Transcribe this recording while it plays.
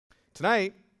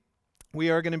Tonight, we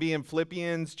are going to be in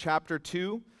Philippians chapter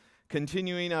 2,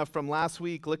 continuing from last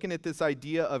week, looking at this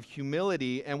idea of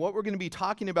humility. And what we're going to be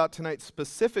talking about tonight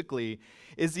specifically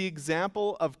is the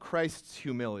example of Christ's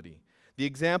humility. The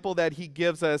example that he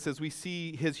gives us as we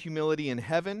see his humility in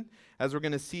heaven, as we're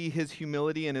going to see his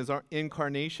humility in his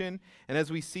incarnation, and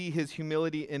as we see his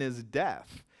humility in his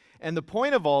death. And the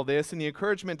point of all this and the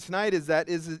encouragement tonight is that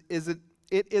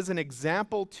it is an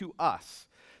example to us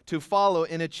to follow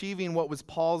in achieving what was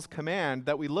Paul's command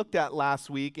that we looked at last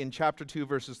week in chapter 2,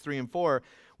 verses 3 and 4,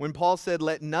 when Paul said,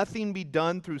 "Let nothing be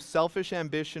done through selfish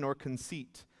ambition or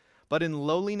conceit, but in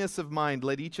lowliness of mind,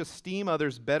 let each esteem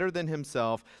others better than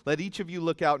himself. Let each of you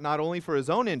look out not only for his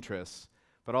own interests,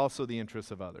 but also the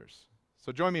interests of others."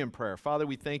 So join me in prayer. Father,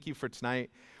 we thank you for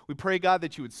tonight. We pray, God,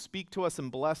 that you would speak to us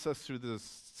and bless us through this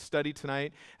study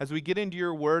tonight as we get into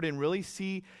your word and really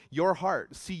see your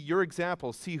heart, see your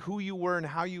example, see who you were and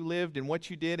how you lived and what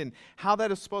you did and how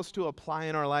that is supposed to apply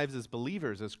in our lives as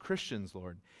believers, as Christians,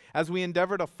 Lord. As we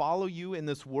endeavor to follow you in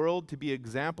this world, to be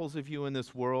examples of you in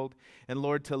this world, and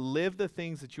Lord, to live the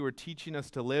things that you are teaching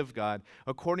us to live, God,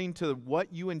 according to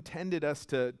what you intended us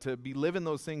to be living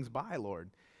those things by, Lord.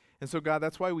 And so, God,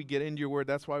 that's why we get into your word.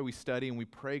 That's why we study, and we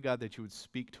pray, God, that you would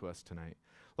speak to us tonight.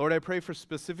 Lord, I pray for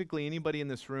specifically anybody in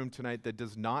this room tonight that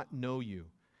does not know you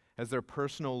as their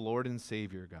personal Lord and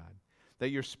Savior, God,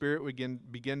 that your Spirit would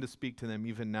begin to speak to them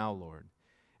even now, Lord,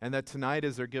 and that tonight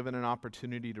as they're given an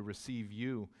opportunity to receive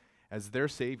you as their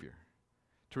Savior,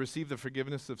 to receive the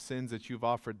forgiveness of sins that you've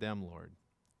offered them, Lord,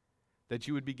 that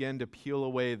you would begin to peel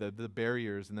away the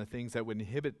barriers and the things that would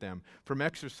inhibit them from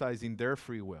exercising their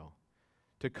free will,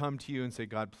 to come to you and say,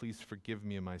 God, please forgive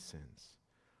me of my sins.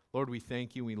 Lord, we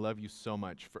thank you. We love you so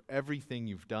much for everything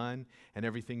you've done and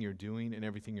everything you're doing and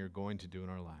everything you're going to do in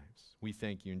our lives. We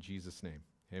thank you in Jesus' name.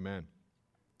 Amen.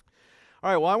 All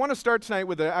right, well, I want to start tonight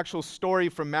with an actual story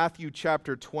from Matthew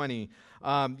chapter 20.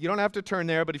 You don't have to turn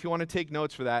there, but if you want to take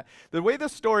notes for that. The way the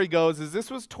story goes is this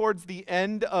was towards the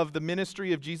end of the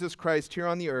ministry of Jesus Christ here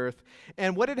on the earth.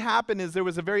 And what had happened is there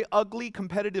was a very ugly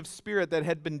competitive spirit that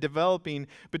had been developing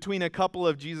between a couple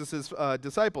of Jesus'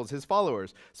 disciples, his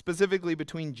followers, specifically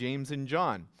between James and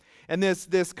John. And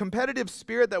this competitive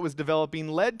spirit that was developing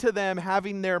led to them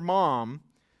having their mom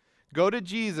go to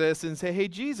Jesus and say, "Hey,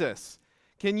 Jesus,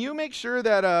 can you make sure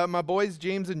that my boys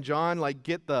James and John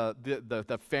get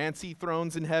the fancy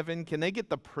thrones in heaven? Can they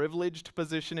get the privileged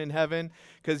position in heaven?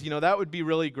 Because that would be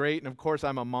really great." And of course,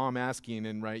 I'm a mom asking,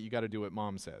 and right, you got to do what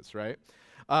mom says, right?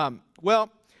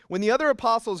 Well, when the other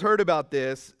apostles heard about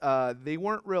this, they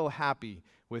weren't real happy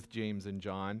with James and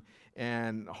John,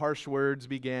 and harsh words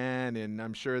began, and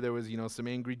I'm sure there was some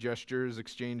angry gestures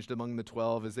exchanged among the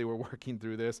 12 as they were working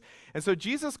through this. And so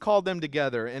Jesus called them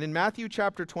together, and in Matthew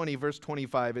chapter 20, verse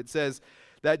 25, it says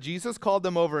that Jesus called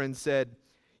them over and said,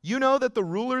 "You know that the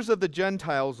rulers of the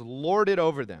Gentiles lord it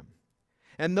over them,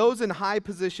 and those in high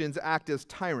positions act as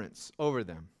tyrants over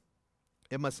them.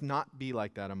 It must not be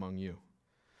like that among you.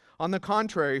 On the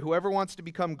contrary, whoever wants to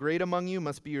become great among you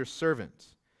must be your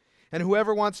servant. And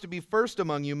whoever wants to be first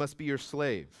among you must be your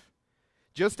slave.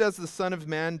 Just as the Son of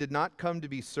Man did not come to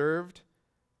be served,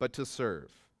 but to serve,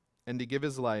 and to give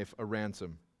his life a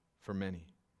ransom for many."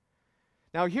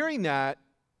 Now, hearing that,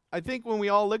 I think when we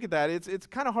all look at that, it's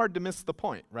kind of hard to miss the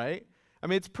point, right? I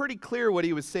mean, it's pretty clear what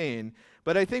he was saying,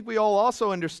 but I think we all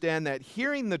also understand that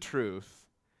hearing the truth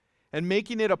and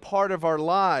making it a part of our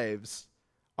lives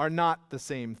are not the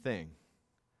same thing.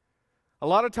 A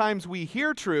lot of times we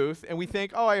hear truth and we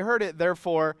think, "Oh, I heard it,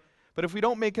 therefore," but if we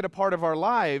don't make it a part of our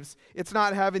lives, it's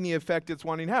not having the effect it's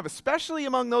wanting to have, especially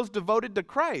among those devoted to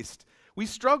Christ. We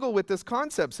struggle with this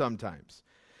concept sometimes.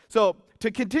 So,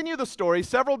 to continue the story,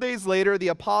 several days later, the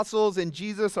apostles and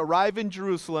Jesus arrive in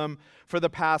Jerusalem for the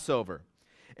Passover.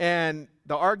 And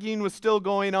the arguing was still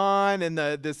going on, and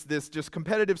this just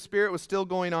competitive spirit was still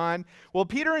going on. Well,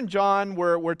 Peter and John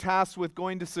were tasked with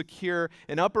going to secure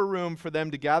an upper room for them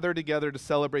to gather together to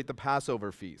celebrate the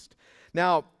Passover feast.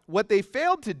 Now, what they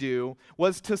failed to do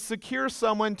was to secure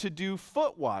someone to do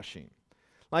foot washing.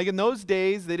 Like in those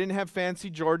days, they didn't have fancy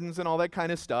Jordans and all that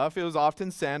kind of stuff. It was often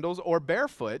sandals or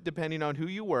barefoot, depending on who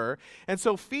you were. And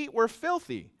so feet were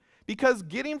filthy because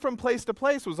getting from place to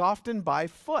place was often by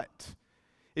foot.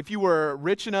 If you were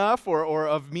rich enough or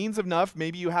of means enough,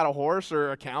 maybe you had a horse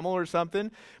or a camel or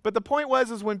something. But the point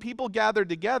was when people gathered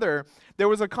together, there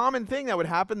was a common thing that would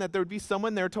happen, that there would be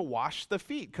someone there to wash the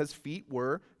feet because feet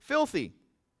were filthy.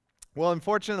 Well,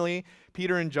 unfortunately,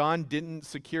 Peter and John didn't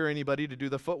secure anybody to do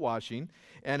the foot washing.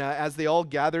 And as they all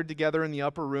gathered together in the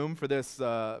upper room for this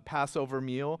Passover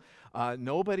meal,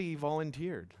 nobody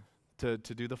volunteered to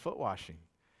do the foot washing.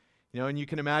 And you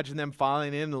can imagine them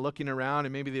filing in and looking around,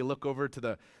 and maybe they look over to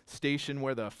the station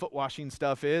where the foot washing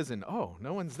stuff is, and oh,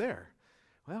 no one's there.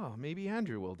 Well, maybe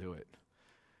Andrew will do it.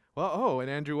 Well, and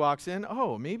Andrew walks in.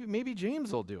 Oh, maybe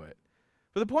James will do it.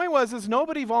 But the point is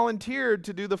nobody volunteered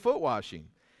to do the foot washing.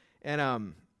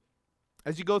 And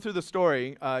as you go through the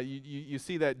story, you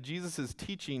see that Jesus'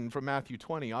 teaching from Matthew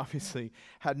 20 obviously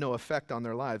had no effect on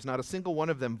their lives. Not a single one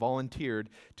of them volunteered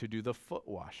to do the foot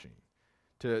washing,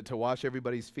 to wash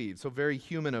everybody's feet. So very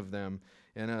human of them,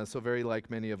 and so very like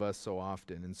many of us so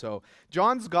often. And so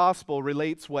John's gospel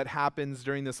relates what happens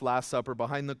during this Last Supper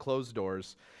behind the closed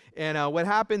doors. And what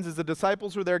happens is the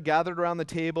disciples were there gathered around the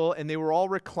table, and they were all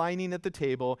reclining at the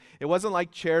table. It wasn't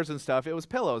like chairs and stuff. It was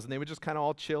pillows, and they would just kind of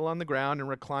all chill on the ground and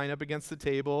recline up against the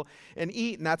table and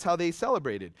eat, and that's how they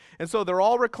celebrated. And so they're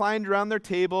all reclined around their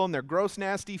table, and their gross,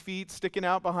 nasty feet sticking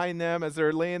out behind them as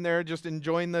they're laying there just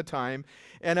enjoying the time.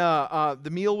 And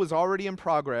the meal was already in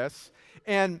progress.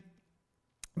 And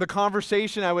the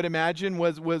conversation, I would imagine,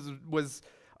 was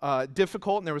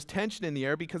difficult, and there was tension in the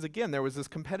air because, again, there was this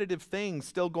competitive thing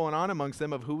still going on amongst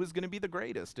them of who was going to be the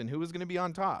greatest and who was going to be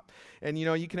on top. And,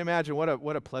 you can imagine what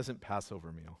a pleasant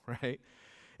Passover meal, right?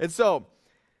 And so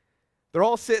they're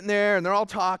all sitting there, and they're all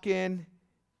talking,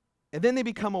 and then they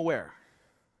become aware.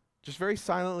 Just very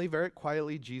silently, very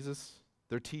quietly, Jesus,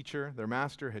 their teacher, their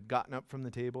master, had gotten up from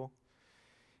the table,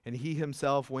 and he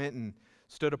himself went and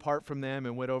stood apart from them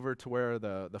and went over to where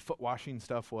the foot washing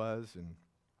stuff was. And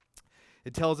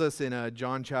it tells us in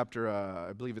John chapter,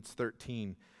 I believe it's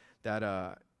 13,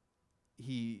 that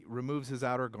he removes his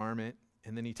outer garment,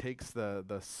 and then he takes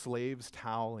the slave's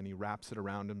towel and he wraps it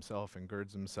around himself and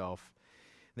girds himself.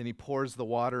 Then he pours the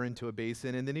water into a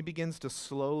basin, and then he begins to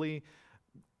slowly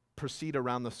proceed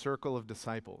around the circle of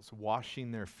disciples,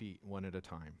 washing their feet one at a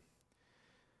time,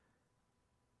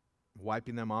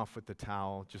 wiping them off with the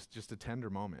towel, just a tender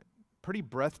moment. Pretty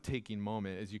breathtaking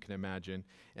moment, as you can imagine.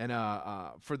 And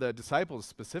for the disciples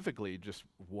specifically, just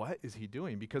what is he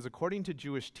doing? Because according to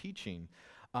Jewish teaching,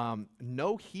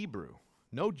 no Hebrew,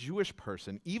 no Jewish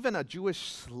person, even a Jewish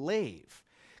slave,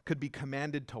 could be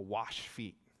commanded to wash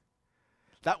feet.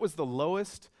 That was the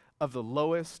lowest of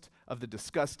the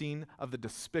disgusting, of the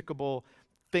despicable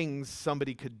things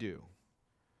somebody could do.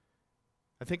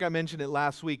 I think I mentioned it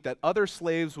last week that other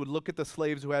slaves would look at the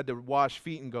slaves who had to wash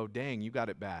feet and go, dang, you got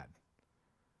it bad.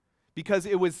 Because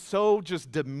it was so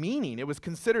just demeaning. It was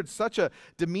considered such a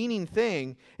demeaning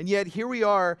thing. And yet here we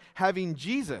are having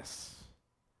Jesus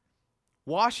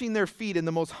washing their feet in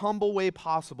the most humble way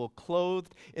possible,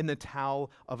 clothed in the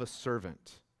towel of a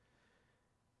servant.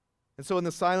 And so in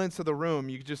the silence of the room,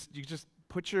 you just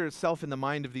put yourself in the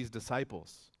mind of these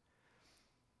disciples.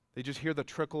 They just hear the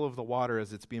trickle of the water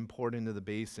as it's being poured into the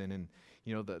basin, and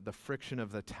the friction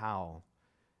of the towel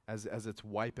as it's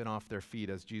wiping off their feet,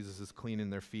 as Jesus is cleaning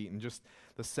their feet, and just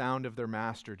the sound of their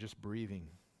master just breathing,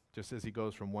 just as he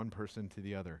goes from one person to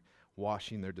the other,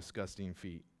 washing their disgusting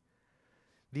feet.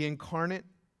 The incarnate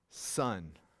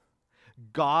Son,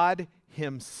 God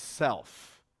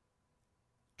himself,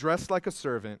 dressed like a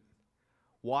servant,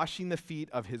 washing the feet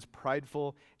of his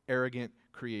prideful, arrogant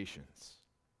creations.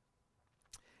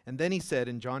 And then he said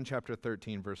in John chapter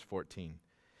 13, verse 14,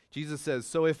 Jesus says,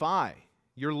 "So if I,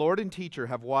 your Lord and teacher,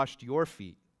 have washed your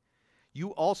feet, you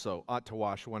also ought to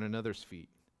wash one another's feet.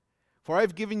 For I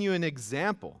have given you an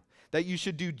example that you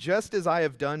should do just as I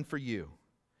have done for you.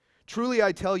 Truly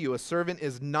I tell you, a servant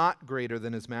is not greater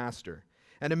than his master,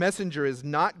 and a messenger is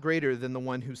not greater than the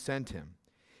one who sent him.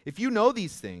 If you know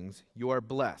these things, you are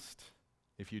blessed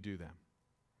if you do them."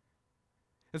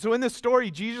 And so in this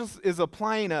story, Jesus is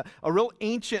applying a real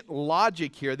ancient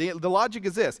logic here. The logic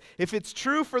is this: if it's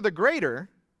true for the greater,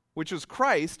 which is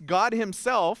Christ, God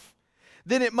himself,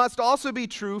 then it must also be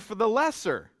true for the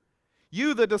lesser,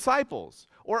 you, the disciples,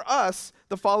 or us,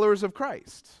 the followers of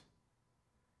Christ.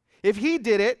 If he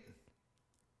did it,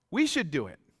 we should do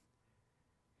it.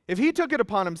 If he took it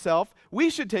upon himself, we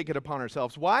should take it upon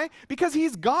ourselves. Why? Because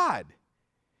he's God.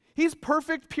 He's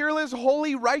perfect, peerless,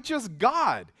 holy, righteous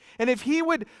God. And if he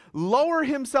would lower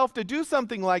himself to do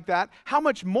something like that, how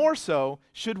much more so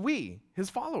should we, his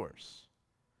followers?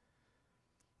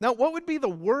 Now, what would be the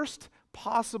worst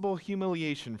possible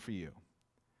humiliation for you?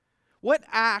 What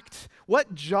act,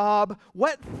 what job,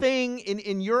 what thing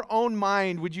in your own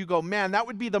mind would you go, man, that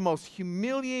would be the most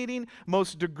humiliating,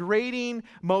 most degrading,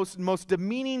 most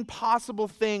demeaning possible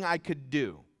thing I could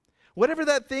do? Whatever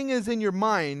that thing is in your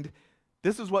mind,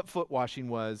 this is what foot washing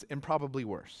was, and probably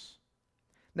worse.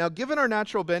 Now, given our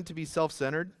natural bent to be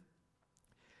self-centered,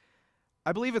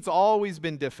 I believe it's always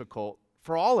been difficult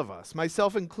for all of us,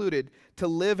 myself included, to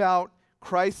live out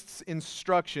Christ's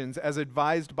instructions as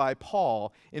advised by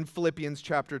Paul in Philippians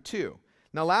chapter 2.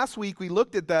 Now, last week we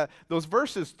looked at those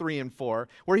verses 3 and 4,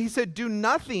 where he said, "Do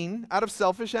nothing out of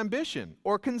selfish ambition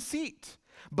or conceit,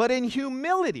 but in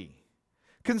humility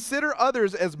consider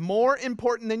others as more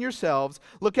important than yourselves.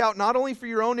 Look out not only for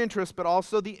your own interest, but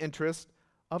also the interest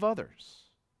of others."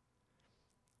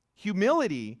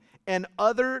 Humility and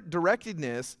other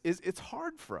directedness it's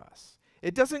hard for us.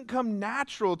 It doesn't come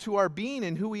natural to our being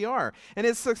and who we are. And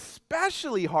it's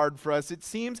especially hard for us, it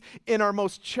seems, in our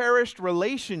most cherished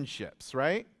relationships,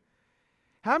 right?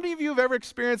 How many of you have ever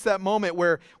experienced that moment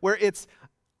where it's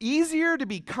easier to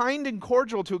be kind and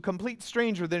cordial to a complete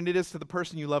stranger than it is to the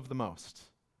person you love the most?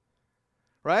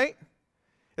 Right?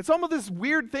 It's almost this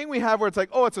weird thing we have where it's like,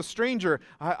 oh, it's a stranger,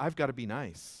 I've got to be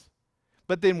nice.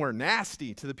 But then we're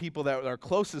nasty to the people that are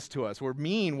closest to us. We're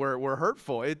mean, we're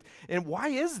hurtful. And why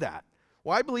is that?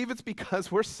 Well, I believe it's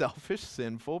because we're selfish,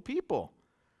 sinful people.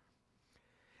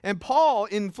 And Paul,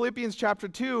 in Philippians chapter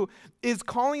 2, is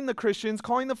calling the Christians,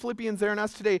 calling the Philippians there and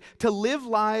us today, to live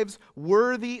lives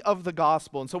worthy of the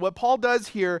gospel. And so what Paul does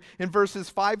here in verses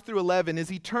 5 through 11 is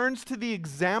he turns to the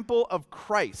example of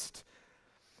Christ,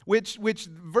 which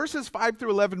verses 5 through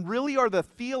 11 really are the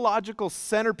theological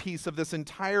centerpiece of this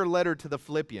entire letter to the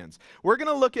Philippians. We're going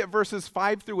to look at verses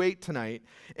 5 through 8 tonight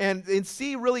and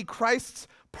see really Christ's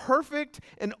perfect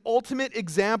and ultimate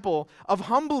example of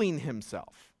humbling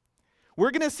himself.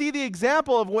 We're going to see the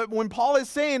example of when Paul is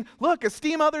saying, look,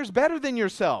 esteem others better than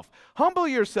yourself. Humble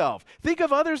yourself. Think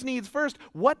of others' needs first.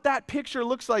 What that picture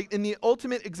looks like in the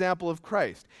ultimate example of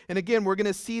Christ. And again, we're going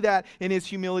to see that in his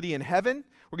humility in heaven.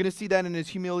 We're going to see that in his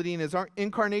humility in his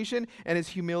incarnation and his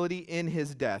humility in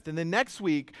his death. And then next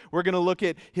week, we're going to look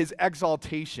at his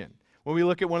exaltation. When we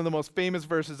look at one of the most famous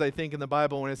verses, I think, in the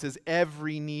Bible, when it says,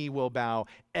 every knee will bow,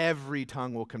 every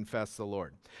tongue will confess the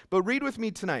Lord. But read with me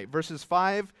tonight, verses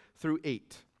 5 through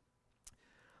 8.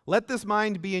 "Let this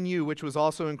mind be in you, which was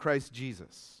also in Christ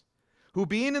Jesus, who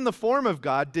being in the form of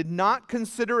God, did not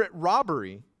consider it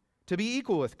robbery to be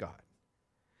equal with God,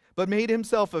 but made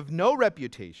himself of no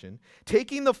reputation,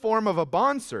 taking the form of a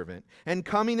bondservant, and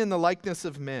coming in the likeness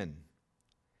of men.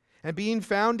 And being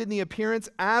found in the appearance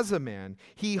as a man,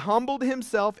 he humbled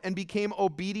himself and became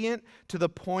obedient to the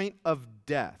point of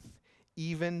death,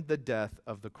 even the death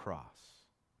of the cross."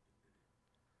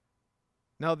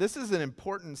 Now, this is an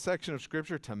important section of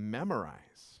Scripture to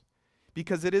memorize,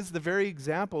 because it is the very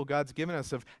example God's given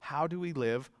us of how do we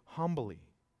live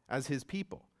humbly as his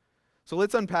people. So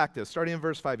let's unpack this. Starting in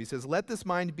verse 5, he says, "Let this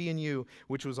mind be in you,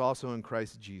 which was also in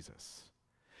Christ Jesus."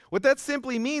 What that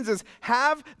simply means is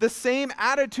have the same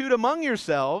attitude among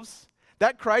yourselves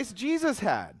that Christ Jesus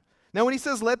had. Now, when he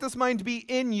says, "Let this mind be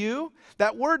in you,"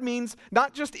 that word means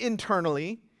not just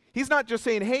internally. He's not just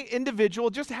saying, hey, individual,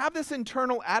 just have this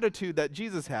internal attitude that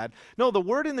Jesus had. No, the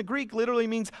word in the Greek literally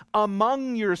means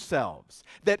among yourselves.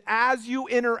 That as you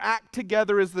interact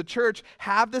together as the church,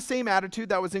 have the same attitude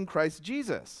that was in Christ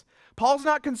Jesus. Paul's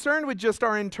not concerned with just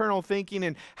our internal thinking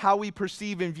and how we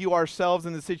perceive and view ourselves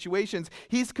in the situations.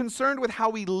 He's concerned with how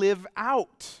we live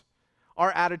out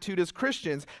our attitude as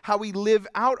Christians, how we live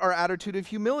out our attitude of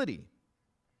humility.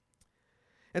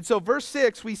 And so verse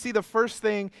 6, we see the first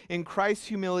thing in Christ's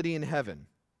humility in heaven.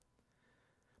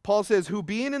 Paul says, "Who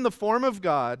being in the form of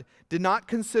God, did not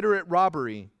consider it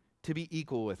robbery to be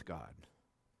equal with God."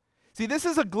 See, this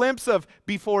is a glimpse of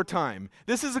before time.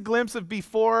 This is a glimpse of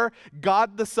before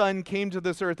God the Son came to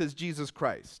this earth as Jesus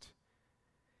Christ.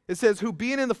 It says, "Who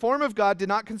being in the form of God, did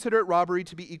not consider it robbery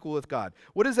to be equal with God."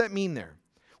 What does that mean there?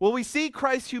 Well, we see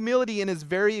Christ's humility in his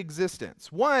very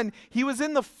existence. One, he was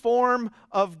in the form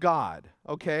of God,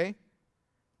 okay?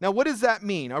 Now, what does that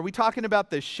mean? Are we talking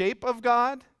about the shape of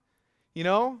God? You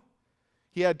know,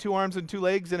 he had 2 arms and 2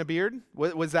 legs and a beard.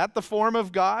 Was that the form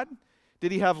of God?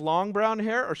 Did he have long brown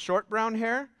hair or short brown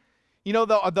hair? You know,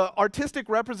 the artistic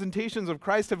representations of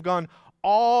Christ have gone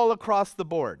all across the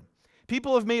board.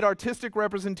 People have made artistic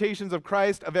representations of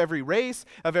Christ of every race,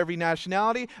 of every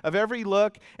nationality, of every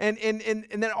look, and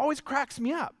that always cracks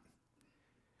me up.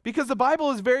 Because the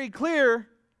Bible is very clear,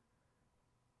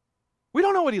 we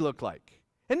don't know what he looked like.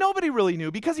 And nobody really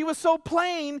knew because he was so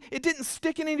plain, it didn't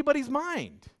stick in anybody's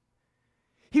mind.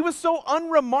 He was so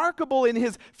unremarkable in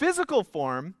his physical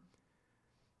form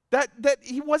that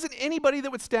he wasn't anybody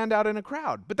that would stand out in a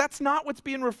crowd. But that's not what's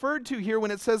being referred to here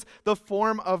when it says the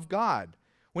form of God.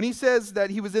 When he says that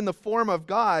he was in the form of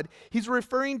God, he's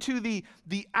referring to the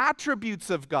attributes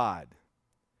of God,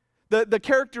 the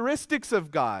characteristics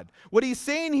of God. What he's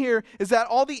saying here is that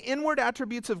all the inward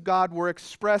attributes of God were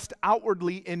expressed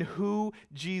outwardly in who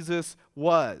Jesus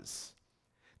was.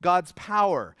 God's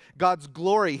power, God's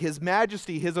glory, His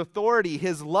majesty, His authority,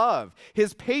 His love,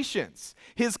 His patience,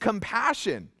 His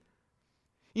compassion.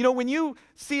 You know, when you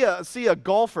see a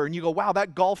golfer and you go, wow,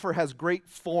 that golfer has great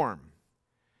form,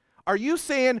 are you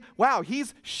saying, wow,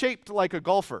 he's shaped like a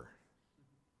golfer?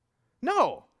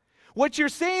 No. What you're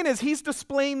saying is he's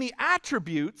displaying the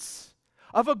attributes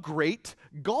of a great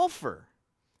golfer.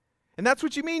 And that's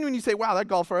what you mean when you say, wow, that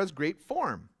golfer has great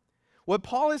form. What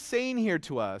Paul is saying here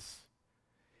to us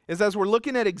is, as we're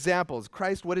looking at examples,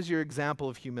 Christ, what is your example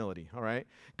of humility? All right?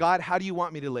 God, how do you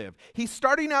want me to live? He's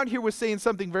starting out here with saying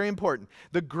something very important.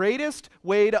 The greatest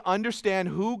way to understand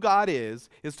who God is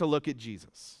to look at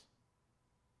Jesus.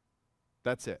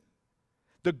 That's it.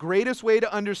 The greatest way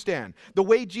to understand. The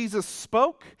way Jesus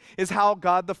spoke is how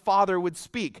God the Father would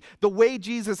speak. The way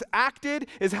Jesus acted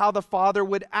is how the Father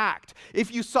would act.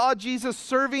 If you saw Jesus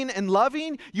serving and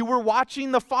loving, you were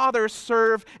watching the Father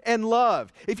serve and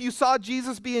love. If you saw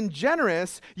Jesus being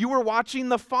generous, you were watching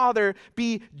the Father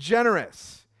be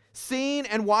generous. Seeing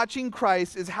and watching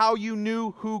Christ is how you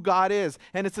knew who God is.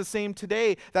 And it's the same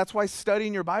today. That's why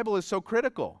studying your Bible is so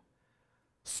critical.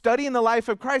 Studying the life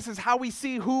of Christ is how we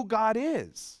see who God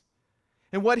is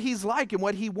and what He's like and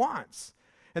what He wants.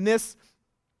 And this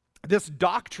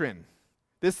doctrine,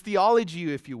 this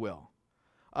theology, if you will,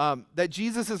 that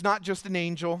Jesus is not just an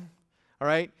angel, all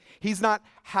right? He's not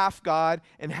half God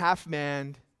and half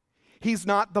man. He's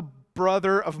not the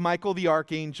brother of Michael the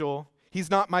archangel. He's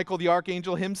not Michael the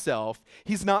archangel himself.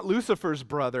 He's not Lucifer's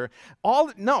brother.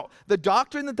 No, the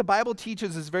doctrine that the Bible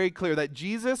teaches is very clear that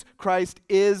Jesus Christ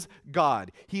is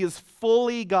God. He is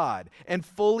fully God and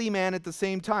fully man at the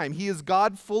same time. He is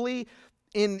God fully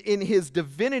in His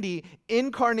divinity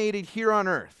incarnated here on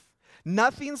earth.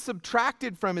 Nothing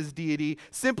subtracted from His deity,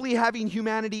 simply having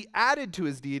humanity added to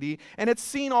His deity, and it's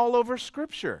seen all over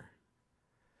Scripture.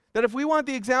 That if we want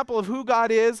the example of who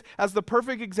God is as the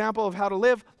perfect example of how to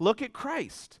live, look at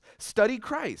Christ. Study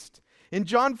Christ. In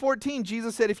John 14,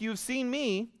 Jesus said, if you have seen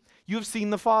me, you have seen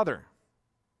the Father.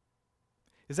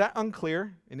 Is that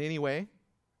unclear in any way?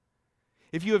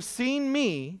 If you have seen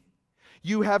me,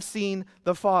 you have seen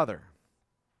the Father.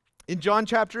 In John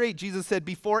chapter 8, Jesus said,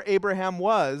 before Abraham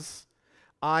was,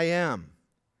 I am.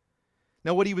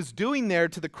 Now what He was doing there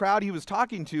to the crowd He was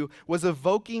talking to was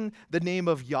evoking the name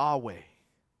of Yahweh.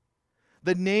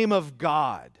 The name of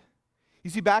God. You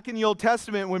see, back in the Old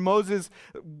Testament when Moses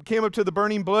came up to the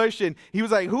burning bush and he was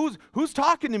like, who's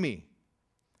talking to me?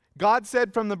 God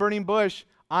said from the burning bush,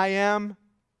 I am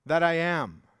that I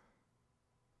am.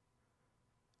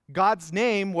 God's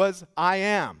name was I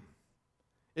am.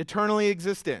 Eternally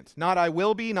existent. Not I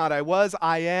will be, not I was,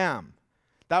 I am.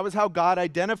 That was how God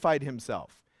identified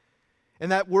Himself.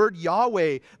 And that word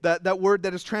Yahweh, that word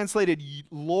that is translated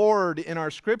Lord in our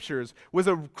scriptures, was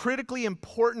a critically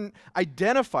important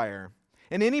identifier.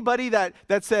 And anybody that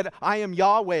said, I am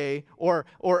Yahweh, or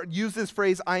used this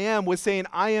phrase, I am, was saying,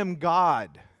 I am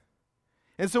God.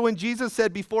 And so when Jesus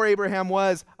said, before Abraham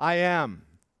was, I am,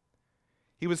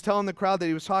 He was telling the crowd that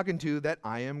He was talking to that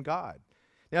I am God.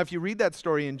 Now, if you read that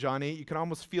story in John 8, you can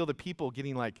almost feel the people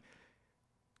getting like,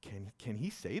 can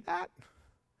He say that?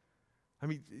 I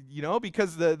mean, you know,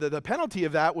 because the penalty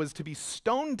of that was to be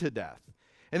stoned to death.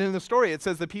 And in the story, it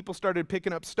says the people started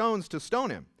picking up stones to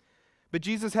stone Him. But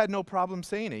Jesus had no problem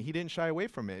saying it. He didn't shy away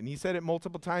from it. And He said it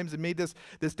multiple times and made this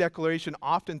declaration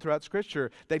often throughout Scripture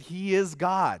that He is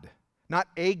God, not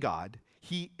a God.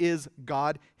 He is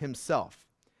God Himself.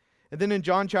 And then in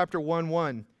John chapter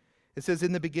 1:1, it says,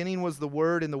 in the beginning was the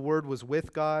Word, and the Word was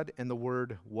with God, and the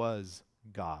Word was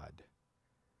God.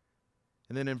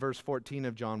 And then in verse 14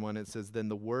 of John 1, it says, then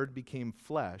the Word became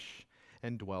flesh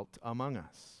and dwelt among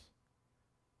us.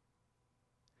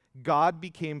 God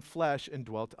became flesh and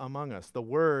dwelt among us. The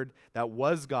Word that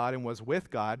was God and was with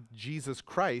God, Jesus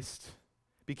Christ,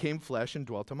 became flesh and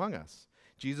dwelt among us.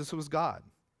 Jesus was God.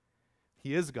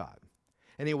 He is God.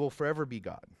 And He will forever be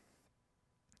God.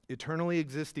 Eternally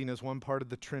existing as one part of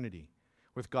the Trinity,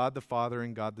 with God the Father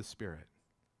and God the Spirit.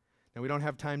 Now, we don't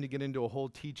have time to get into a whole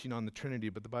teaching on the Trinity,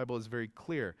 but the Bible is very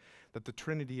clear that the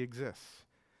Trinity exists.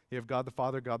 You have God the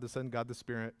Father, God the Son, God the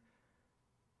Spirit,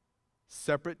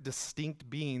 separate, distinct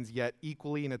beings, yet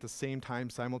equally and at the same time,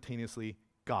 simultaneously,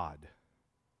 God.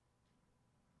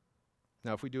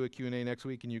 Now, if we do a Q&A next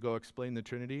week and you go explain the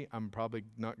Trinity, I'm probably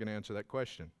not going to answer that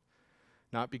question.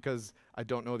 Not because I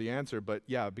don't know the answer, but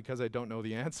yeah, because I don't know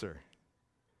the answer.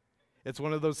 It's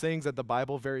one of those things that the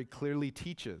Bible very clearly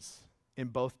teaches in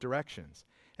both directions.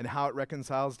 And how it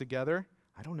reconciles together,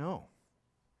 I don't know.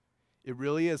 It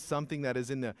really is something that is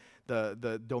in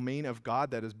the domain of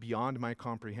God that is beyond my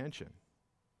comprehension.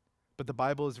 But the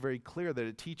Bible is very clear that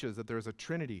it teaches that there is a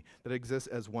Trinity that exists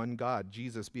as one God,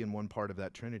 Jesus being one part of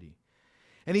that Trinity.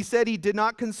 And he said he did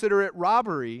not consider it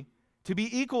robbery to be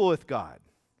equal with God.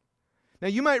 Now,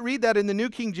 you might read that in the New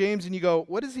King James and you go,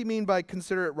 what does he mean by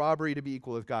consider it robbery to be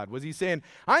equal with God? Was he saying,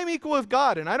 I'm equal with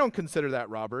God and I don't consider that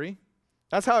robbery?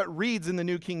 That's how it reads in the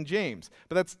New King James.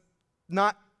 But that's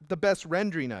not the best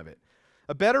rendering of it.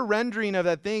 A better rendering of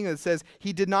that thing that says,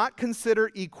 he did not consider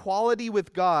equality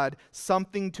with God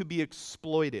something to be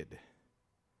exploited.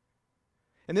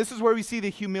 And this is where we see the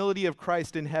humility of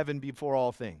Christ in heaven before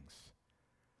all things.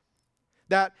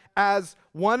 That as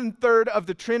 1/3 of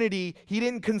the Trinity, he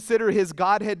didn't consider his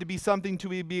Godhead to be something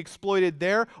to be exploited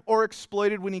there or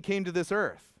exploited when he came to this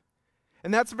earth.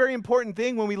 And that's a very important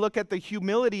thing when we look at the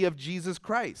humility of Jesus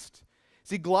Christ.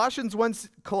 See, Colossians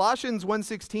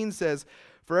 1:16 says,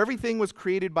 for everything was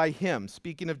created by him,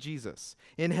 speaking of Jesus,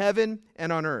 in heaven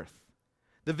and on earth,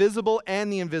 the visible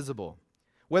and the invisible.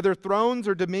 Whether thrones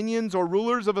or dominions or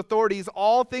rulers of authorities,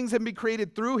 all things have been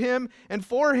created through him and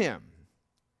for him.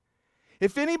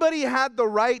 If anybody had the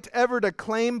right ever to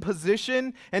claim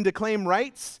position and to claim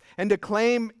rights and to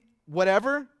claim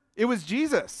whatever, it was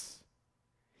Jesus.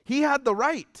 He had the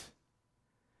right.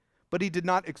 But he did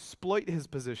not exploit his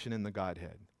position in the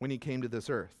Godhead when he came to this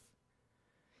earth.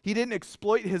 He didn't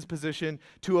exploit his position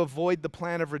to avoid the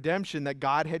plan of redemption that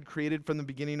God had created from the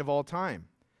beginning of all time.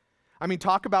 I mean,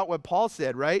 talk about what Paul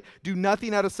said, right? Do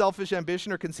nothing out of selfish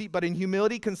ambition or conceit, but in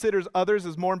humility considers others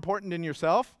as more important than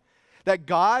yourself. That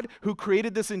God, who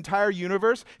created this entire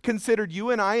universe, considered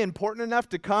you and I important enough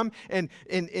to come and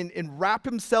wrap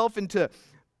himself into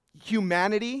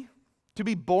humanity, to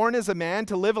be born as a man,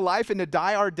 to live a life and to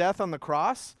die our death on the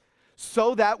cross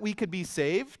so that we could be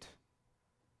saved.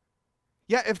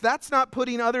 Yeah, if that's not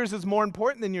putting others as more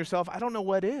important than yourself, I don't know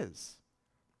what is.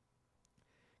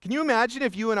 Can you imagine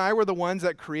if you and I were the ones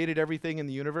that created everything in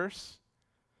the universe?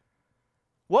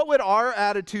 What would our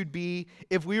attitude be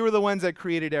if we were the ones that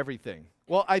created everything?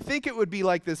 Well, I think it would be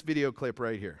like this video clip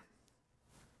right here.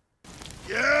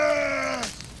 Yeah!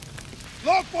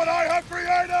 Look what I have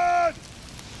created!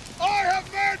 I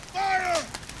have made fire!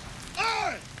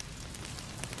 I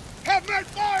have made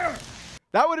fire!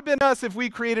 That would have been us if we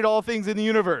created all things in the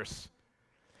universe.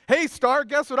 Hey, star,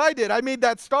 guess what I did? I made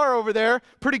that star over there.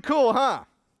 Pretty cool, huh?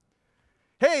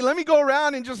 Hey, let me go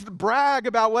around and just brag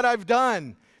about what I've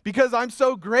done because I'm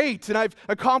so great and I've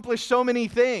accomplished so many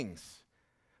things.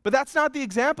 But that's not the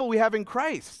example we have in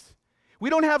Christ. We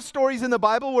don't have stories in the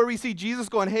Bible where we see Jesus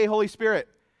going, hey, Holy Spirit,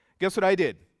 guess what I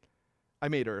did? I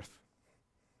made earth.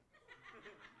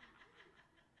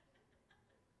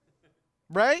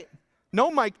 Right? No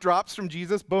mic drops from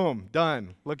Jesus. Boom,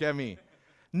 done. Look at me.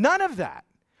 None of that.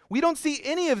 We don't see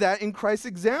any of that in Christ's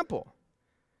example.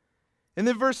 And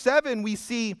then verse 7, we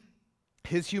see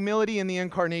his humility in the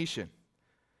incarnation.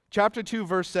 Chapter 2,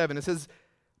 verse 7, it says,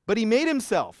 but he made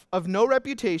himself of no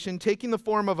reputation, taking the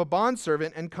form of a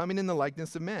bondservant and coming in the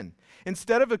likeness of men.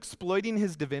 Instead of exploiting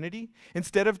his divinity,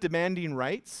 instead of demanding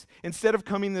rights, instead of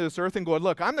coming to this earth and going,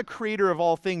 look, I'm the creator of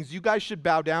all things. You guys should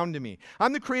bow down to me.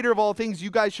 I'm the creator of all things.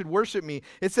 You guys should worship me.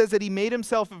 It says that he made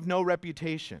himself of no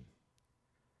reputation.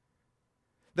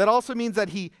 That also means that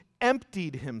he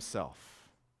emptied himself.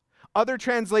 Other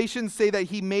translations say that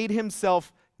he made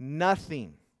himself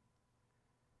nothing.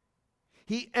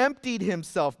 He emptied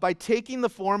himself by taking the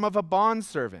form of a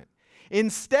bondservant.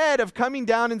 Instead of coming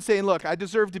down and saying, look, I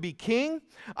deserve to be king.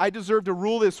 I deserve to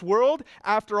rule this world.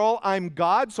 After all, I'm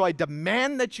God, so I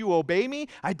demand that you obey me.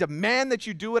 I demand that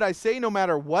you do what I say no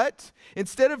matter what.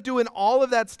 Instead of doing all of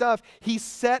that stuff, he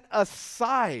set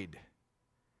aside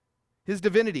his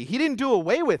divinity. He didn't do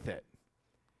away with it.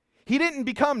 He didn't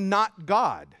become not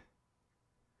God.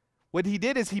 What he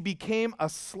did is he became a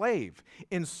slave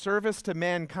in service to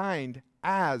mankind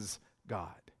as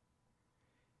God.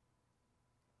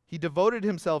 He devoted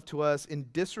himself to us in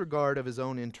disregard of his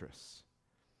own interests.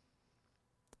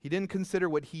 He didn't consider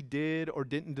what he did or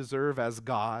didn't deserve as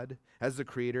God, as the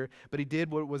creator, but he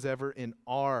did what was ever in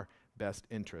our best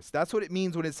interest. That's what it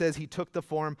means when it says he took the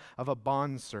form of a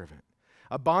bondservant.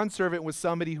 A bondservant was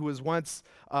somebody who was once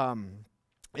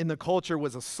in the culture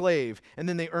was a slave, and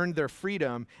then they earned their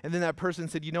freedom, and then that person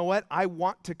said, you know what? I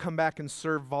want to come back and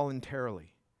serve voluntarily.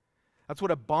 That's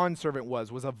what a bondservant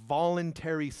was a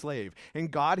voluntary slave.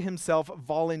 And God himself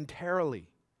voluntarily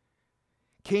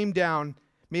came down,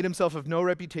 made himself of no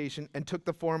reputation, and took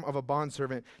the form of a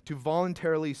bondservant to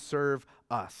voluntarily serve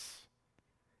us.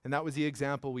 And that was the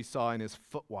example we saw in his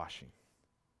foot washing.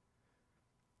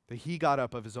 That he got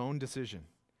up of his own decision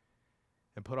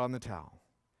and put on the towel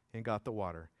and got the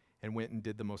water and went and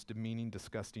did the most demeaning,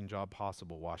 disgusting job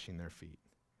possible, washing their feet.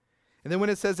 And then when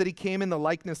it says that he came in the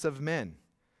likeness of men,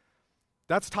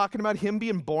 that's talking about him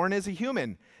being born as a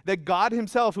human. That God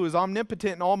himself, who is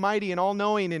omnipotent and almighty and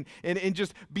all-knowing and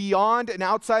just beyond and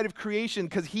outside of creation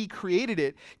because he created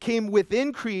it, came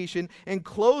within creation and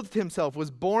clothed himself,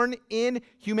 was born in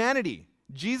humanity.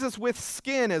 Jesus with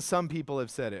skin, as some people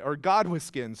have said it, or God with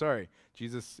skin, sorry.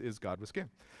 Jesus is God with skin.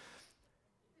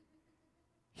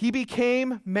 He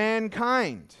became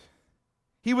mankind.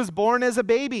 He was born as a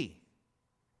baby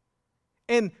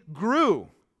and grew,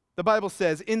 the Bible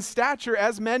says, in stature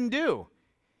as men do.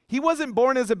 He wasn't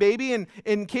born as a baby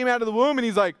and came out of the womb and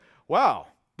he's like, wow,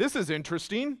 this is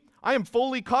interesting. I am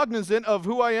fully cognizant of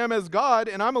who I am as God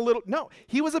and I'm a little... No,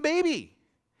 he was a baby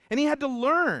and he had to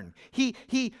learn. He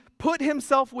put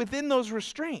himself within those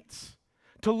restraints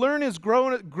to learn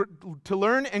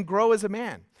and grow as a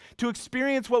man, to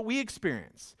experience what we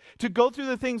experience, to go through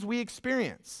the things we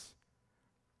experience.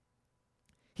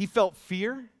 He felt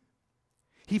fear.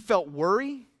 He felt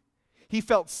worry. He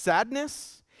felt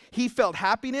sadness. He felt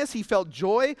happiness. He felt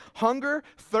joy, hunger,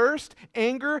 thirst,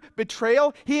 anger,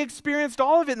 betrayal. He experienced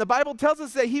all of it. And the Bible tells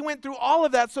us that he went through all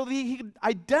of that so that he could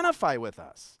identify with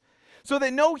us. So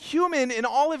that no human in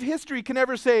all of history can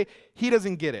ever say, he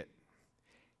doesn't get it.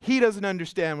 He doesn't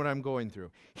understand what I'm going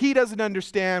through. He doesn't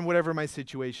understand whatever my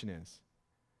situation is.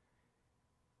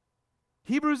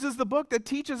 Hebrews is the book that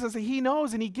teaches us that he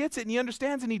knows and he gets it and he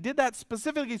understands, and he did that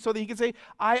specifically so that he can say,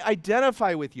 I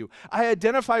identify with you. I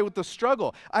identify with the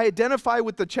struggle. I identify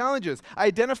with the challenges. I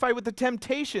identify with the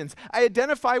temptations. I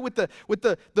identify with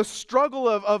the struggle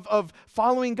of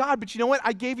following God. But you know what?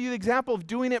 I gave you the example of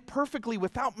doing it perfectly,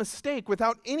 without mistake,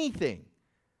 without anything.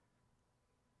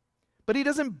 But he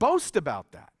doesn't boast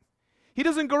about that. He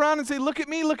doesn't go around and say, look at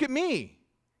me, look at me.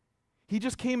 He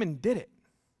just came and did it.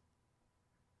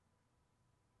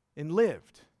 And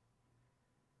lived.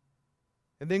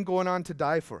 And then going on to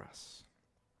die for us.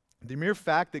 The mere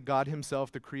fact that God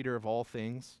himself, the creator of all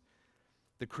things,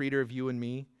 the creator of you and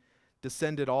me,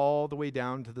 descended all the way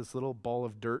down to this little ball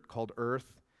of dirt called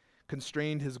earth,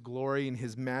 constrained his glory and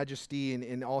his majesty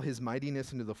and all his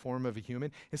mightiness into the form of a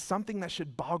human, is something that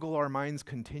should boggle our minds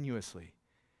continuously.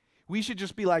 We should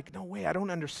just be like, no way, I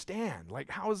don't understand. Like,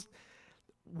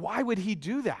 why would he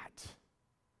do that?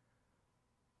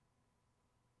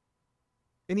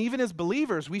 And even as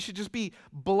believers, we should just be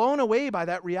blown away by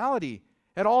that reality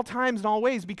at all times and all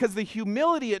ways, because the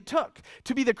humility it took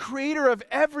to be the creator of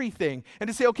everything and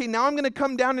to say, okay, now I'm going to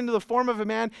come down into the form of a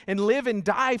man and live and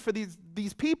die for these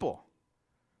people.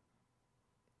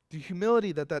 The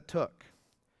humility that took.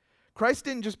 Christ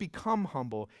didn't just become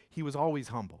humble, he was always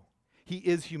humble. He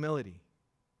is humility.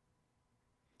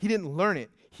 He didn't learn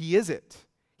it, he is it.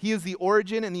 He is the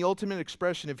origin and the ultimate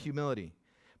expression of humility.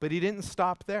 But he didn't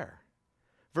stop there.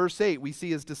 Verse 8, we see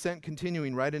his descent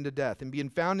continuing right into death. And being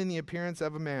found in the appearance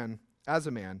of a man, as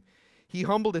a man, he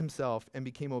humbled himself and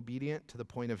became obedient to the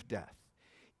point of death,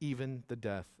 even the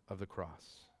death of the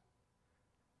cross.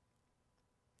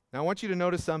 Now I want you to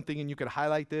notice something, and you could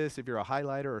highlight this if you're a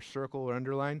highlighter or circle or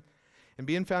underline. And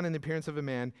being found in the appearance of a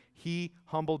man, he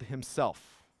humbled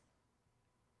himself.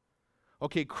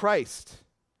 Okay, Christ,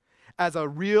 as a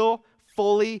real,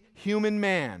 fully human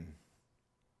man,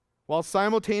 while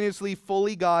simultaneously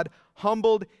fully God,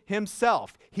 humbled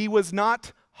himself. He was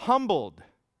not humbled.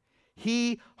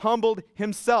 He humbled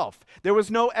himself. There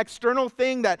was no external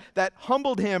thing that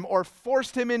humbled him or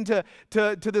forced him into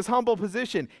this humble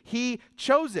position. He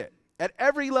chose it. At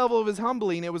every level of his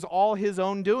humbling, it was all his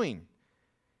own doing.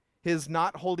 His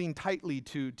not holding tightly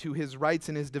to his rights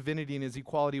and his divinity and his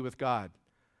equality with God.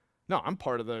 No, I'm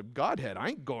part of the Godhead. I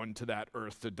ain't going to that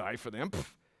earth to die for them.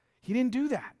 He didn't do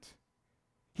that.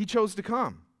 He chose to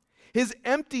come. His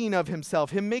emptying of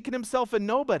himself, him making himself a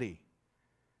nobody.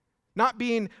 Not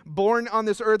being born on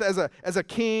this earth as a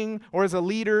king or as a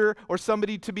leader or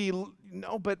somebody to be,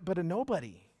 no, but a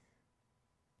nobody.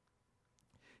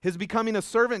 His becoming a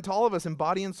servant to all of us in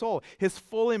body and soul. His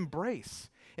full embrace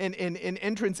and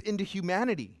entrance into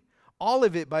humanity. All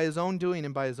of it by his own doing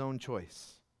and by his own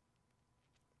choice.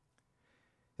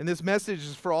 And this message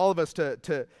is for all of us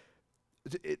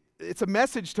it's a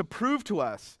message to prove to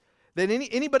us that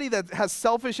anybody that has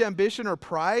selfish ambition or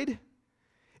pride,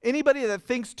 anybody that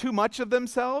thinks too much of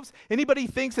themselves, anybody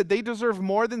thinks that they deserve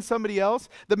more than somebody else,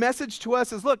 the message to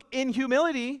us is, look, in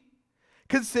humility,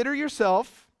 consider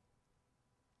yourself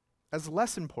as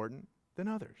less important than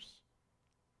others.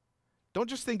 Don't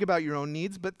just think about your own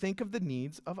needs, but think of the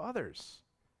needs of others.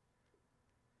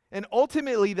 And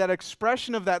ultimately, that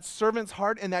expression of that servant's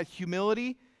heart and that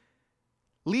humility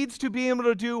leads to being able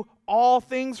to do all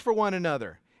things for one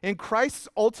another. And Christ's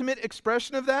ultimate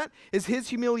expression of that is his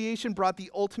humiliation brought the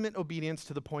ultimate obedience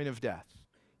to the point of death,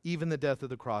 even the death of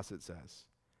the cross, it says.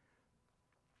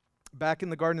 Back in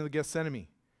the Garden of Gethsemane,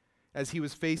 as he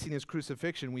was facing his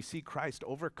crucifixion, we see Christ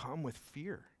overcome with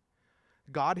fear.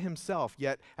 God himself,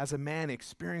 yet as a man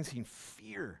experiencing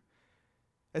fear,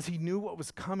 as he knew what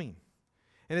was coming.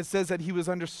 And it says that he was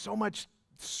under so much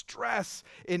stress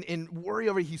and worry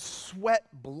over it, he sweat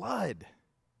blood.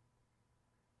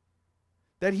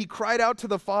 That he cried out to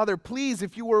the Father, please,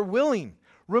 if you were willing,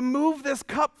 remove this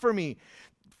cup from me.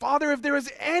 Father, if there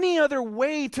is any other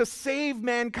way to save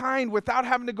mankind without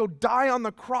having to go die on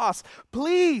the cross,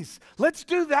 please, let's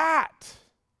do that.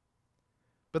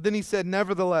 But then he said,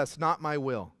 nevertheless, not my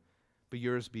will, but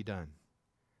yours be done.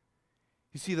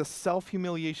 You see, the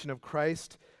self-humiliation of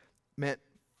Christ meant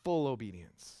full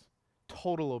obedience,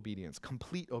 total obedience,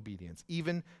 complete obedience,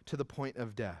 even to the point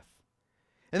of death.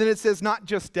 And then it says not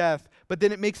just death, but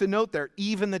then it makes a note there,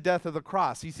 even the death of the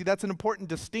cross. You see, that's an important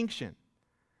distinction.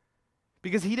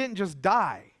 Because he didn't just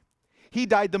die. He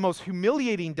died the most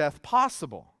humiliating death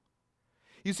possible.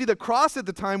 You see, the cross at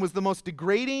the time was the most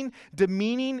degrading,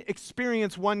 demeaning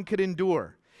experience one could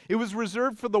endure. It was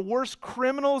reserved for the worst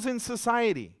criminals in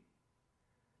society.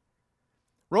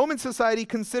 Roman society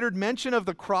considered mention of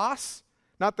the cross,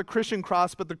 not the Christian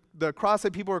cross, but the cross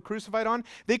that people were crucified on,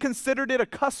 they considered it a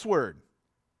cuss word.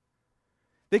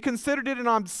 They considered it an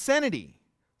obscenity,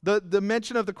 the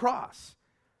mention of the cross.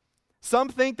 Some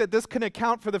think that this can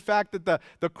account for the fact that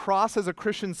the cross as a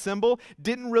Christian symbol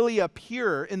didn't really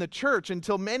appear in the church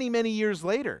until many, many years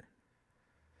later.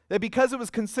 That because it was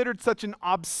considered such an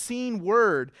obscene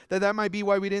word, that might be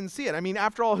why we didn't see it. I mean,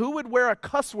 after all, who would wear a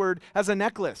cuss word as a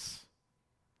necklace?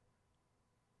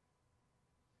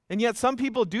 And yet some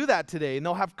people do that today, and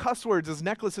they'll have cuss words as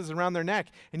necklaces around their neck.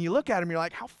 And you look at them, you're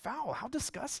like, how foul, how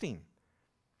disgusting.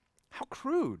 How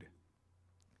crude.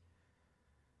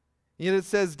 Yet it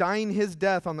says, dying his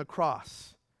death on the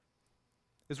cross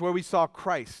is where we saw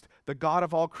Christ, the God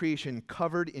of all creation,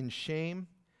 covered in shame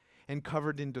and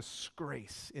covered in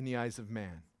disgrace in the eyes of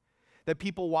man. That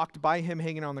people walked by him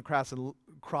hanging on the cross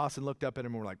and looked up at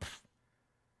him and were like, pfft.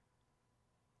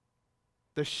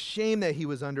 The shame that he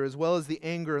was under, as well as the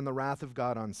anger and the wrath of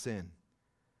God on sin.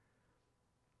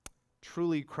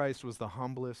 Truly, Christ was the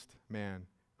humblest man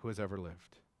who has ever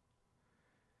lived.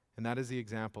 And that is the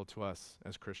example to us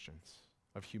as Christians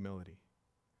of humility.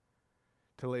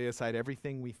 To lay aside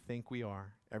everything we think we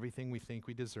are, everything we think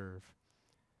we deserve,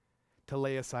 to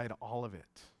lay aside all of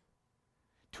it,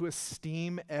 to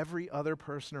esteem every other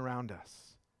person around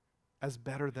us as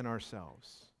better than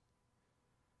ourselves.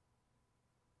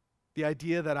 The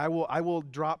idea that I will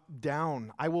drop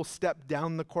down, I will step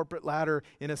down the corporate ladder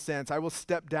in a sense, I will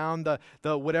step down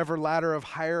the whatever ladder of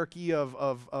hierarchy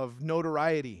of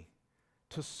notoriety,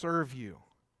 to serve you.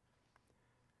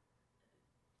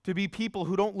 To be people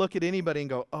who don't look at anybody and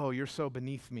go, oh, you're so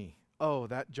beneath me. Oh,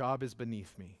 that job is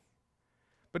beneath me.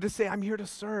 But to say, I'm here to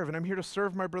serve, and I'm here to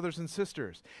serve my brothers and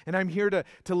sisters, and I'm here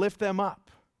to lift them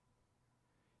up.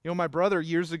 You know, my brother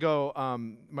years ago,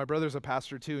 my brother's a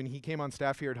pastor too, and he came on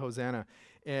staff here at Hosanna,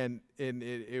 and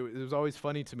it was always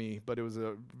funny to me, but it was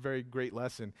a very great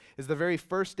lesson, is the very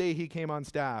first day he came on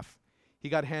staff, he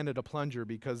got handed a plunger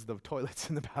because the toilets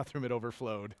in the bathroom had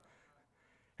overflowed.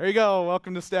 Here you go,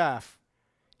 welcome to staff.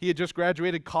 He had just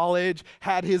graduated college,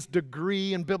 had his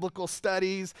degree in biblical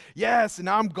studies. Yes, and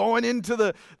now I'm going into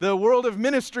the world of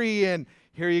ministry, and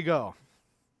here you go.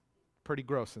 Pretty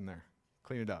gross in there.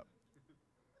 Clean it up.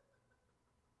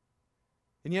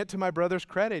 And yet, to my brother's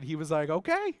credit, he was like,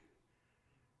 okay.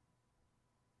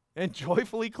 And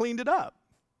joyfully cleaned it up.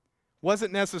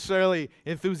 Wasn't necessarily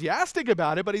enthusiastic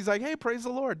about it, but he's like, hey, praise the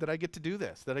Lord that I get to do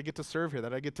this, that I get to serve here,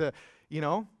 that I get to,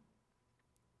 And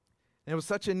it was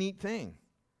such a neat thing.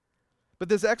 But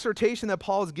this exhortation that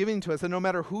Paul is giving to us, that no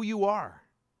matter who you are,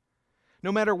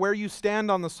 no matter where you stand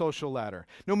on the social ladder,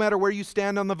 no matter where you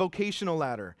stand on the vocational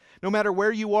ladder, no matter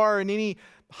where you are in any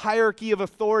hierarchy of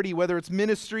authority, whether it's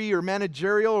ministry or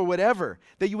managerial or whatever,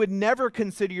 that you would never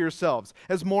consider yourselves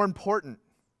as more important,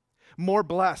 more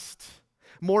blessed,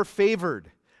 more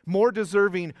favored, more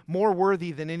deserving, more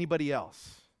worthy than anybody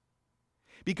else.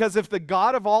 Because if the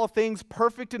God of all things,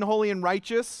 perfect and holy and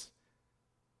righteous,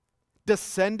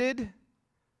 descended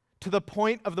to the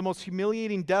point of the most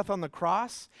humiliating death on the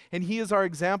cross, and he is our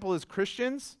example as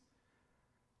Christians,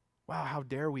 wow, how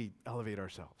dare we elevate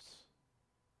ourselves?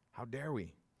 How dare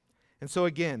we? And so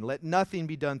again, let nothing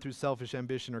be done through selfish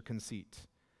ambition or conceit,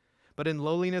 but in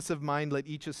lowliness of mind let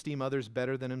each esteem others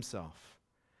better than himself.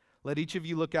 Let each of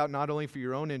you look out not only for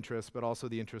your own interests, but also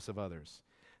the interests of others.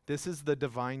 This is the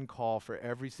divine call for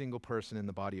every single person in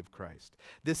the body of Christ.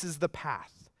 This is the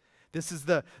path. This is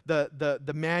the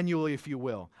manual, if you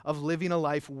will, of living a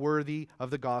life worthy of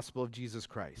the gospel of Jesus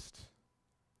Christ.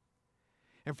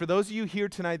 And for those of you here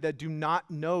tonight that do not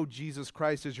know Jesus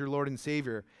Christ as your Lord and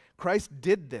Savior, Christ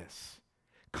did this,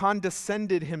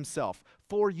 condescended himself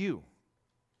for you.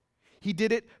 He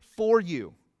did it for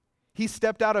you. He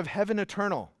stepped out of heaven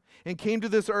eternal and came to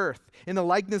this earth in the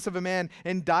likeness of a man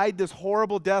and died this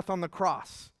horrible death on the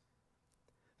cross.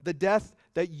 The death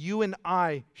that you and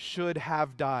I should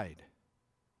have died.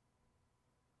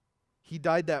 He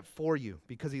died that for you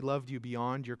because he loved you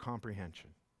beyond your comprehension.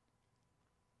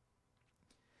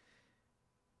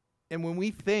 And when we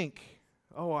think,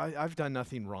 oh, I've done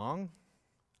nothing wrong,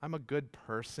 I'm a good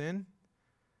person,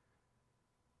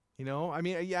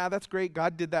 yeah, that's great.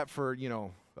 God did that for,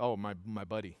 my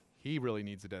buddy. He really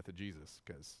needs the death of Jesus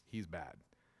because he's bad,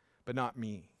 but not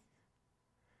me.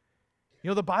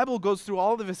 The Bible goes through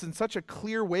all of this in such a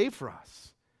clear way for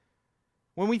us.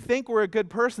 When we think we're a good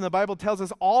person, the Bible tells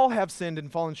us all have sinned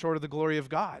and fallen short of the glory of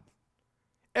God.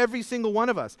 Every single one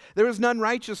of us. There is none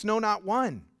righteous, no, not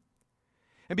one.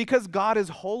 And because God is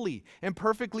holy and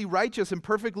perfectly righteous and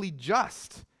perfectly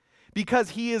just,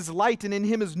 because he is light and in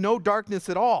him is no darkness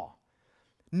at all,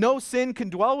 no sin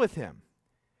can dwell with him.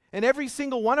 And every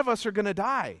single one of us are going to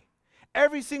die.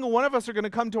 Every single one of us are going to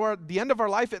come to the end of our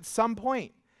life at some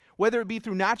point, whether it be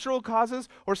through natural causes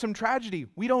or some tragedy.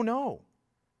 We don't know.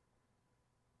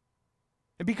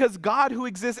 And because God, who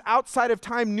exists outside of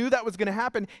time, knew that was going to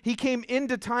happen, he came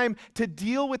into time to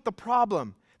deal with the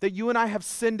problem that you and I have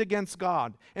sinned against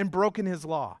God and broken his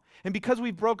law. And because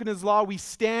we've broken his law, we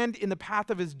stand in the path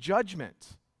of his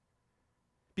judgment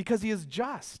because he is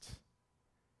just.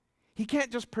 He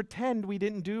can't just pretend we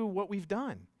didn't do what we've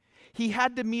done. He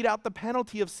had to mete out the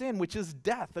penalty of sin, which is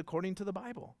death, according to the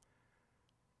Bible.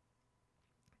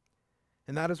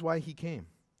 And that is why he came.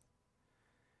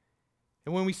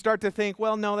 And when we start to think,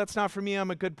 well, no, that's not for me,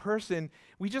 I'm a good person,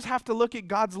 we just have to look at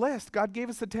God's list. God gave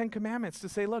us the 10 Commandments to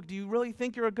say, look, do you really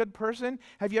think you're a good person?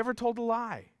 Have you ever told a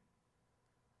lie?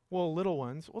 Well, little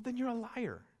ones. Well, then you're a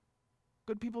liar.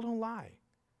 Good people don't lie.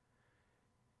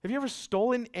 Have you ever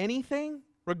stolen anything,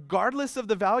 regardless of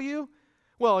the value?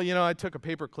 Well, I took a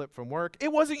paper clip from work.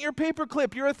 It wasn't your paper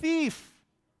clip. You're a thief.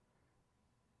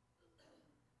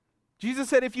 Jesus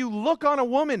said, if you look on a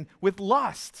woman with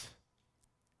lust,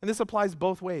 and this applies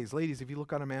both ways. Ladies, if you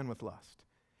look on a man with lust,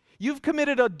 you've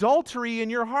committed adultery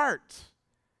in your heart.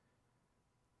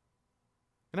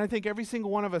 And I think every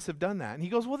single one of us have done that. And he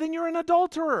goes, well, then you're an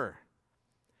adulterer.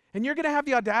 And you're going to have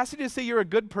the audacity to say you're a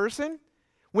good person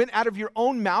when out of your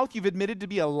own mouth you've admitted to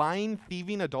be a lying,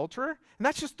 thieving adulterer? And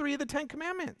that's just 3 of the 10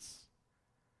 Commandments.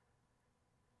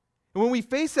 And when we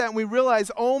face that and we realize,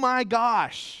 oh my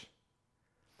gosh,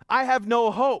 I have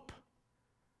no hope.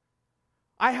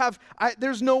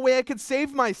 There's no way I could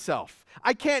save myself.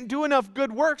 I can't do enough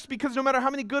good works because no matter how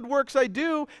many good works I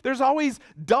do, there's always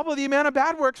double the amount of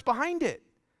bad works behind it.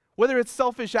 Whether it's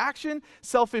selfish action,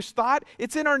 selfish thought,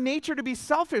 it's in our nature to be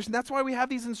selfish. And that's why we have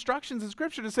these instructions in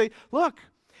Scripture to say, look,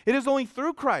 it is only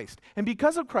through Christ and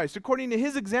because of Christ, according to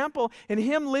his example and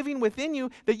him living within you,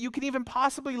 that you can even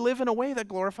possibly live in a way that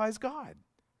glorifies God.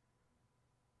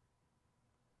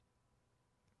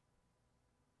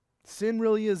 Sin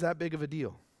really is that big of a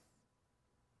deal.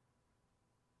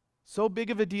 So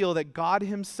big of a deal that God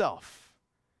himself,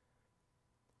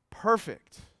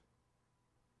 perfect,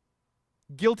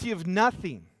 guilty of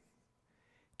nothing,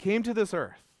 came to this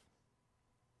earth,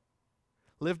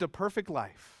 lived a perfect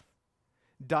life,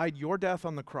 died your death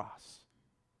on the cross,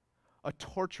 a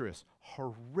torturous,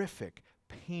 horrific,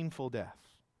 painful death.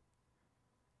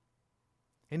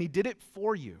 And he did it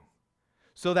for you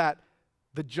so that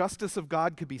the justice of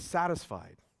God could be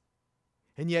satisfied,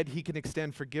 and yet he can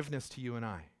extend forgiveness to you and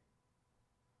I.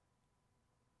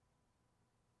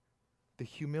 The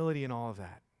humility in all of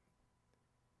that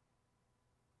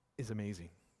is amazing.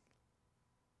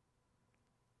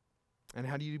 And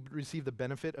how do you receive the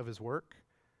benefit of his work?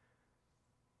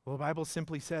 Well, the Bible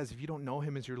simply says if you don't know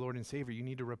him as your Lord and Savior, you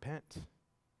need to repent.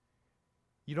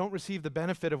 You don't receive the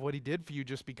benefit of what he did for you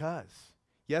just because.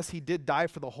 Yes, he did die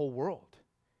for the whole world.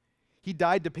 He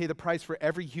died to pay the price for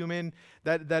every human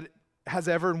that has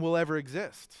ever and will ever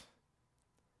exist.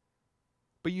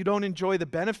 But you don't enjoy the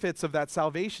benefits of that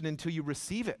salvation until you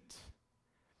receive it.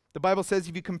 The Bible says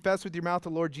if you confess with your mouth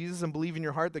the Lord Jesus and believe in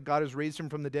your heart that God has raised him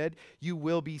from the dead, you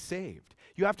will be saved.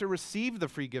 You have to receive the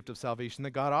free gift of salvation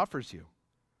that God offers you.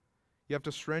 You have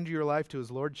to surrender your life to his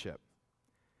lordship.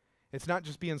 It's not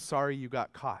just being sorry you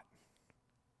got caught.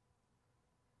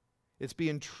 It's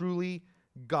being truly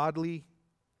godly,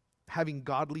 having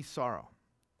godly sorrow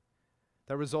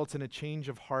that results in a change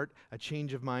of heart, a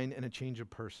change of mind, and a change of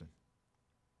person.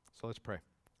 So let's pray.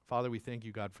 Father, we thank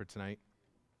you, God, for tonight.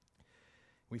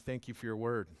 We thank you for your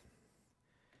word.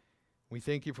 We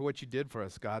thank you for what you did for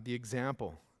us, God, the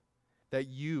example that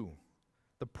you,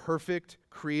 the perfect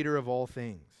creator of all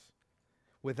things,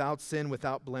 without sin,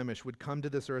 without blemish, would come to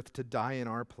this earth to die in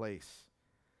our place.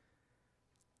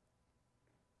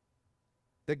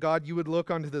 That, God, you would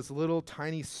look onto this little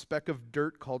tiny speck of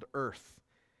dirt called earth,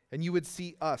 and you would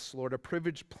see us, Lord, a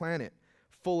privileged planet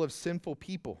full of sinful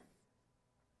people.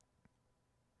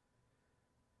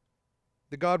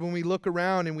 That, God, when we look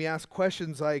around and we ask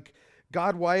questions like,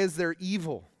 God, why is there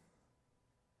evil?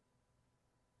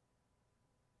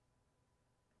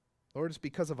 Lord, it's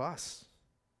because of us.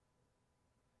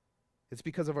 It's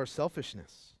because of our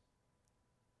selfishness.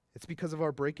 It's because of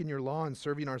our breaking your law and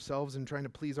serving ourselves and trying to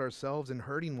please ourselves and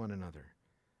hurting one another.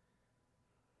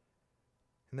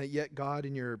 And that yet, God,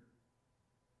 in your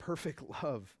perfect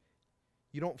love,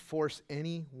 you don't force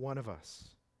any one of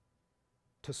us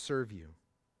to serve you.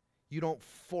 You don't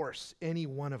force any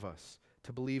one of us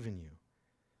to believe in you.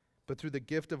 But through the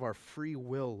gift of our free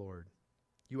will, Lord,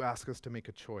 you ask us to make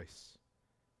a choice.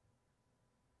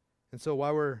 And so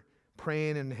while we're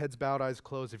praying and heads bowed, eyes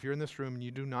closed, if you're in this room and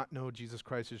you do not know Jesus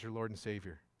Christ as your Lord and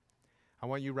Savior, I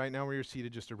want you right now where you're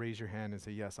seated just to raise your hand and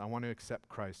say, yes, I want to accept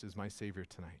Christ as my Savior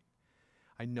tonight.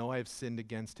 I know I have sinned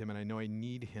against him and I know I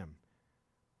need him.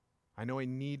 I know I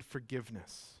need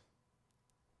forgiveness.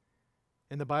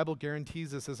 And the Bible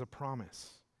guarantees this as a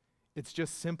promise. It's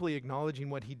just simply acknowledging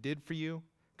what he did for you,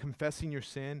 confessing your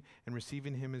sin, and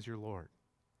receiving him as your Lord.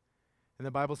 And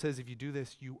the Bible says if you do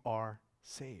this, you are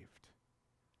saved.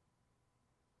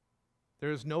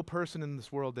 There is no person in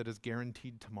this world that is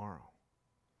guaranteed tomorrow.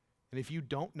 And if you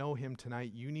don't know him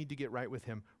tonight, you need to get right with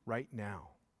him right now.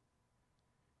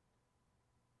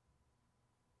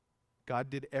 God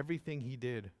did everything he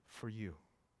did for you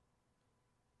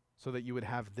so that you would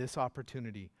have this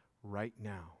opportunity right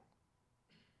now.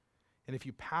 And if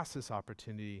you pass this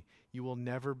opportunity, you will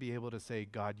never be able to say,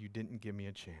 God, you didn't give me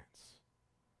a chance.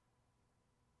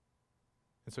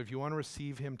 And so if you want to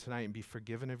receive him tonight and be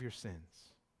forgiven of your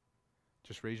sins,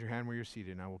 just raise your hand where you're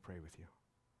seated and I will pray with you.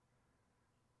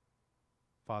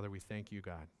 Father, we thank you,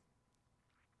 God.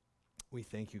 We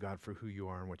thank you, God, for who you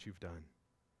are and what you've done.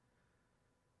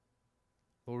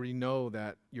 Lord, we know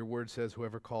that your word says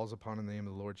whoever calls upon the name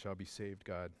of the Lord shall be saved,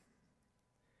 God.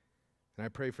 And I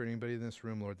pray for anybody in this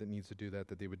room, Lord, that needs to do that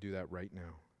they would do that right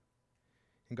now.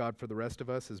 And God, for the rest of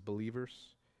us as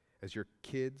believers, as your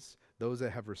kids, those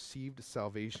that have received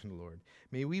salvation, Lord,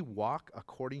 may we walk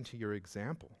according to your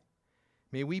example.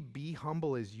 May we be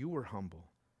humble as you were humble.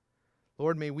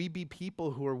 Lord, may we be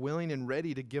people who are willing and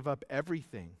ready to give up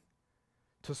everything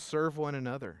to serve one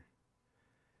another.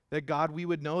 That, God, we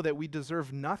would know that we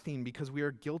deserve nothing because we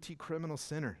are guilty criminal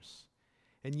sinners.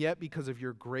 And yet, because of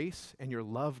your grace and your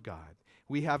love, God,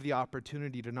 we have the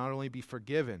opportunity to not only be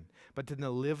forgiven, but to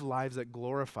live lives that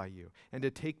glorify you and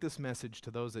to take this message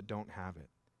to those that don't have it.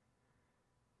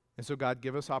 And so, God,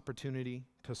 give us opportunity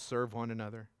to serve one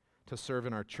another, to serve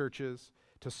in our churches,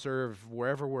 to serve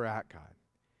wherever we're at, God,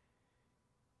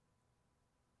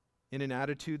 in an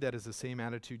attitude that is the same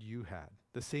attitude you had,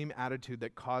 the same attitude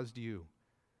that caused you,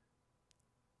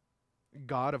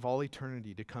 God of all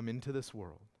eternity, to come into this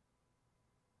world,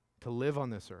 to live on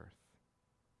this earth,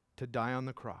 to die on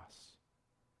the cross,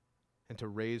 and to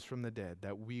raise from the dead,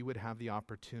 that we would have the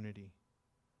opportunity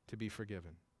to be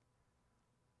forgiven.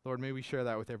 Lord, may we share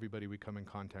that with everybody we come in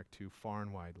contact to, far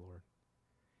and wide, Lord.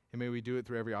 And may we do it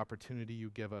through every opportunity you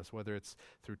give us, whether it's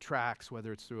through tracts,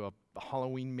 whether it's through a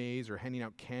Halloween maze or handing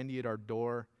out candy at our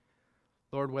door.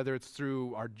 Lord, whether it's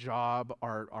through our job,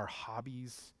 our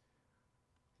hobbies,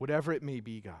 whatever it may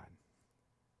be, God.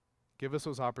 Give us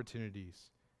those opportunities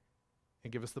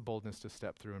and give us the boldness to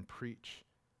step through and preach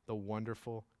the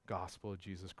wonderful gospel of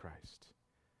Jesus Christ.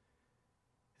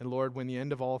 And Lord, when the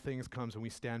end of all things comes and we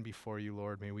stand before you,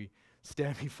 Lord, may we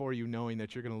stand before you knowing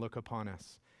that you're going to look upon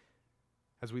us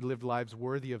as we live lives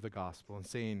worthy of the gospel and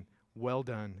saying, well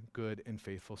done, good and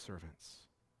faithful servants.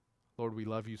 Lord, we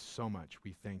love you so much.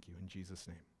 We thank you in Jesus'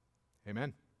 name.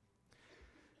 Amen.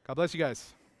 God bless you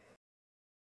guys.